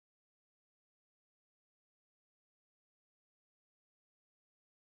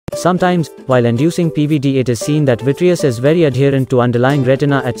Sometimes, while inducing PVD, it is seen that vitreous is very adherent to underlying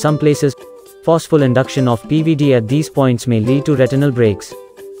retina at some places. Forceful induction of PVD at these points may lead to retinal breaks.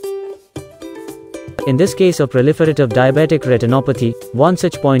 In this case of proliferative diabetic retinopathy, one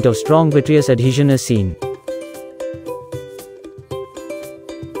such point of strong vitreous adhesion is seen.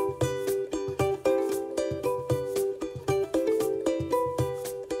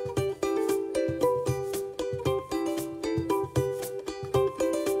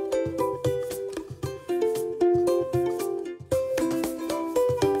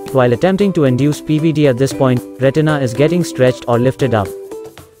 While attempting to induce PVD at this point, retina is getting stretched or lifted up.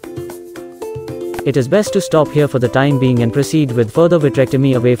 It is best to stop here for the time being and proceed with further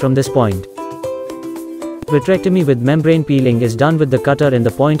vitrectomy away from this point. Vitrectomy with membrane peeling is done with the cutter, and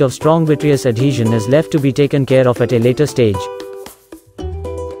the point of strong vitreous adhesion is left to be taken care of at a later stage.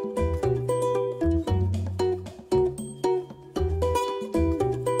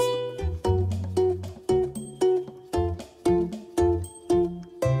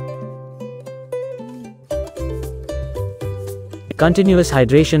 Continuous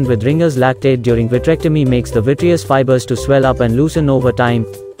hydration with Ringer's lactate during vitrectomy makes the vitreous fibers to swell up and loosen over time.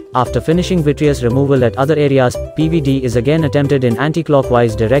 After finishing vitreous removal at other areas, PVD is again attempted in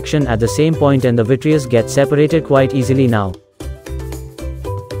anti-clockwise direction at the same point, and the vitreous gets separated quite easily now.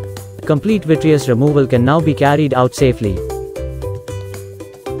 Complete vitreous removal can now be carried out safely.